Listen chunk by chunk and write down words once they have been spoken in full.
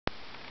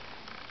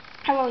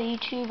Hello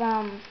YouTube.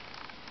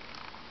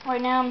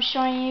 Right now I'm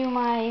showing you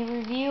my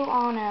review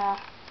on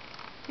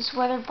this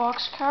weather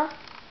boxcar.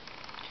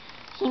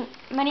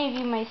 Many of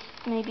you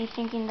may be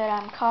thinking that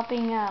I'm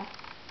copying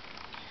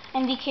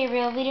NVK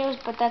Rail videos,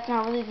 but that's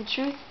not really the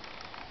truth.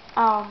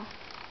 I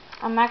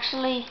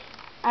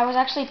was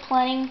actually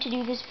planning to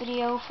do this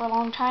video for a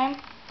long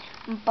time,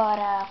 but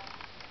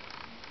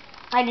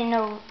I didn't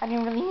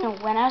really know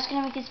when I was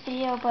gonna make this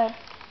video. But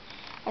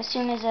as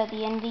soon as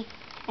the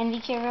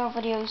NVK Rail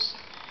videos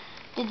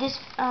did his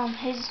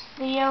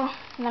video,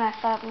 and then I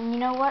thought, you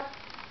know what,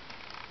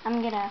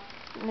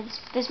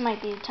 this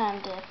might be the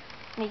time to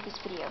make this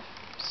video.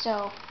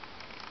 So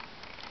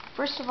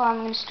first of all, I'm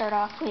going to start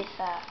off with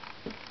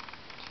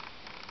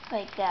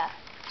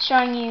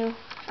showing you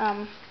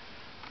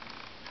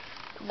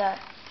the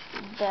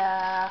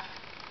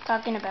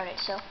talking about it.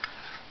 So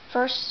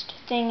first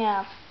thing,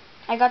 I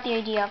got the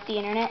idea off the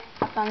internet.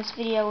 I found this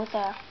video with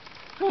a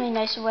really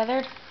nice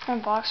weathered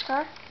front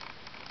boxcar.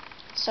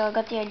 So I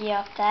got the idea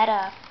off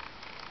that.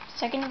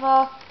 Second of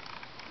all,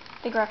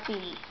 the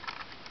graffiti.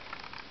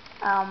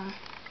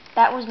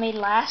 That was made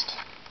last,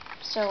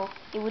 so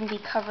it wouldn't be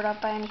covered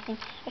up by anything.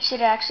 I should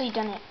have actually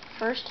done it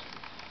first,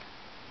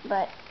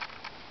 but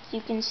as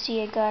you can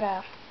see, I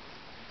got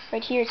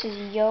right here it says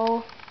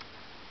yo.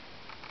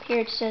 Here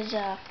it says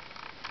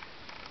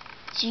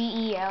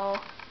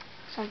GEL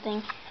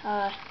something.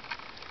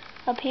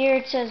 Up here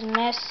it says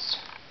mess.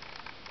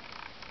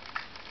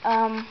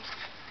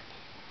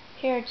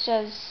 Here it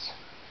says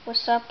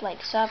what's up,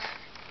 like sup,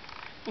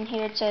 and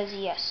here it says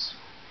yes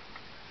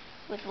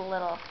with a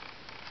little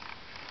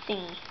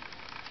thingy.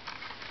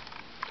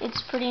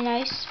 It's pretty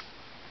nice.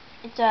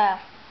 It's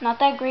not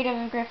that great of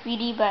a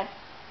graffiti, but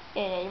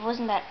it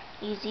wasn't that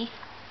easy.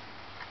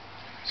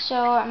 So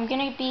I'm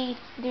gonna be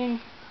doing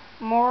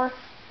more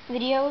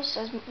videos,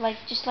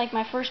 just like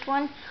my first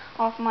one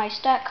off my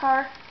stat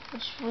car,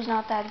 which was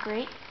not that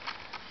great.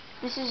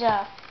 This is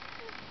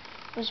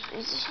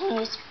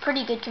it's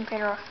pretty good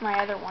compared to my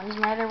other ones.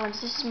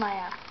 This is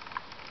my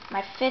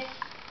fifth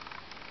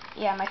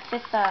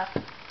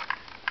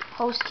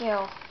whole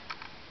scale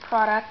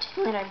product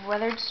that I've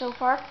weathered so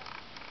far.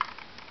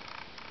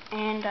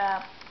 And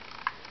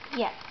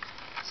yeah,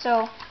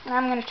 so now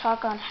I'm going to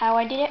talk on how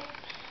I did it.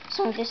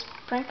 So with this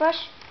print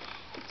brush,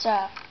 it's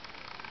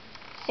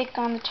thick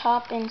on the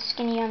top and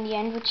skinny on the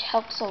end, which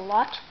helps a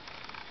lot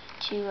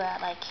to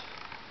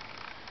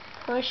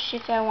push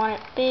if I want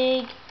it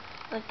big,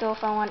 let go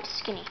if I want it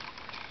skinny.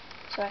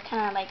 So I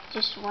kind of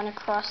just went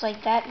across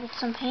like that with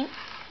some paint,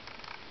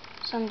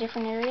 some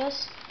different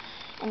areas,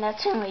 and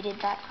that's how I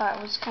did that part.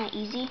 It was kind of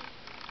easy.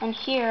 And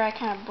here I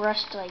kind of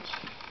brushed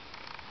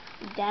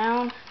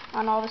down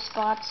on all the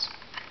spots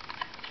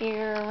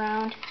here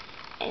around,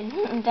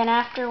 and then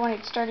after, when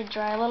it started to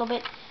dry a little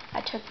bit,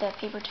 I took the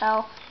paper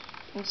towel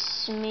and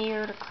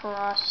smeared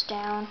across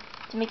down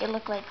to make it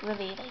look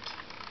really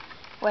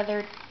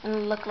weathered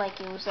and look like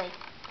it was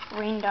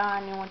rained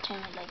on, and one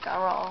time it got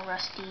all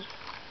rusty.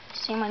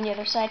 Same on the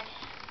other side.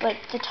 But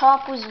the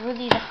top was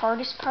really the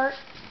hardest part,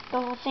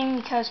 the whole thing,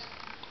 because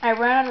I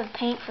ran out of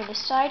paint for this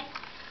side,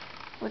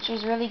 which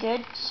was really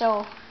good.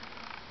 So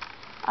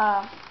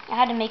I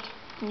had to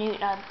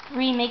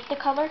remake the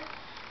color,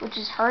 which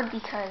is hard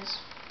because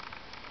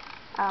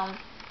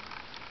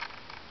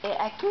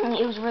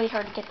it was really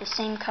hard to get the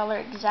same color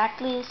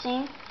exactly the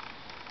same.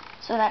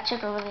 So that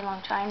took a really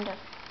long time to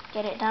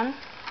get it done.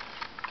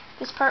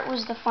 This part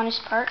was the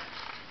funnest part,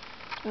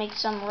 to make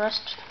some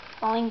rust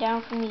falling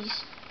down from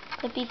these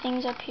clippy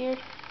things up here.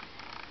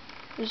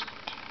 It was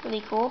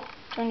really cool.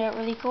 Turned out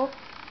really cool.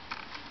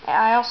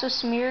 I also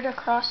smeared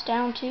across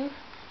down too,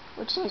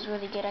 which is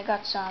really good. I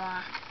got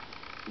some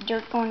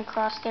dirt going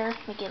across there,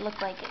 make it look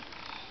like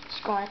it's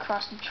going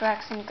across the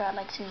tracks, and it got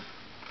some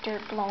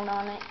dirt blown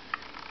on it.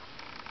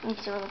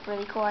 Makes it look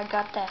really cool. I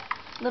got that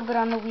a little bit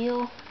on the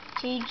wheel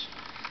cage.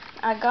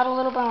 I got a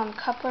little bit on the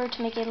coupler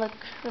to make it look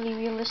really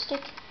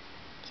realistic.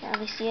 Can't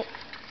really see it.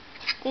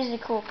 This is the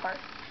cool part.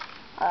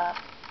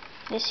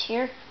 This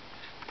here,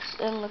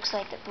 it looks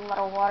like a lot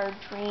of water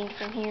drained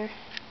from here,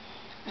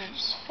 and it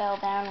just fell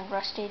down and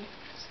rusted,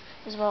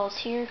 as well as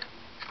here,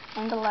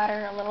 and the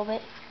ladder a little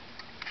bit.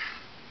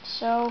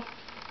 So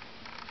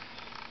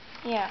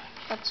yeah,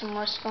 got some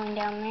rust going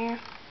down there.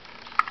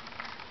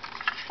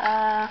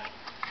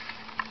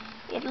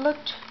 It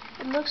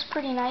looks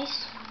pretty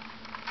nice,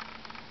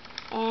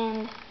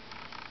 and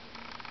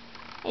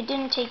it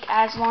didn't take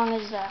as long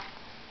as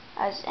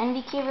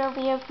NVK Rail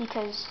video,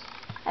 because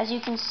as you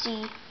can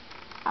see,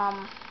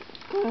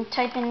 when you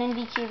type in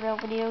NVK Rail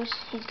videos,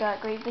 he's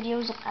got great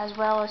videos, as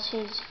well as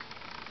his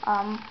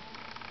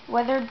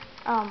weathered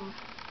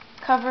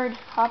covered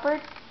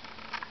hopper.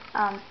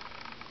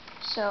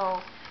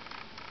 So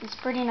it's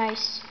pretty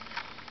nice,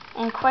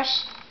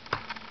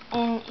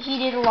 and he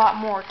did a lot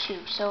more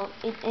too, so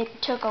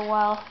it took a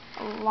while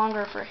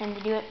longer for him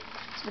to do it.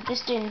 But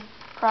this did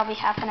probably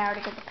half an hour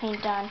to get the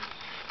paint done,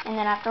 and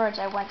then afterwards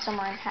I went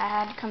somewhere and I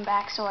had to come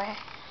back, so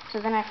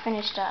then I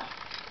finished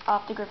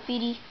off the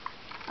graffiti.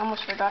 I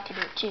almost forgot to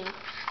do it too.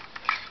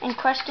 And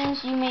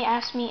questions, you may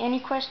ask me any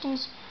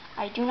questions.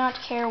 I do not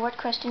care what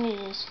question it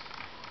is.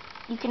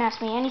 You can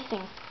ask me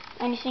anything.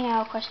 Anything,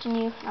 I'll question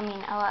you.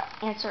 I'll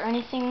answer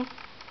anything.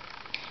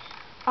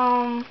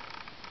 I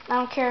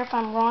don't care if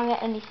I'm wrong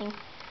at anything.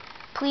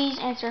 Please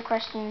answer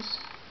questions.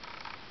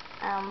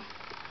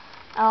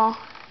 I'll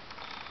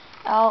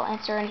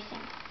answer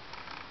anything.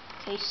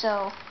 Okay,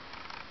 so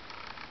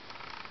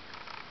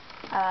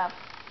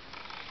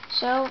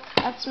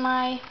that's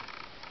my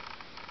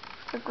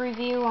quick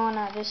review on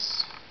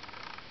this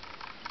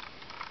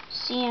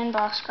CN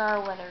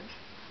Boxcar Weathered.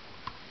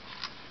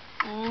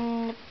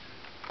 And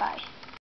bye.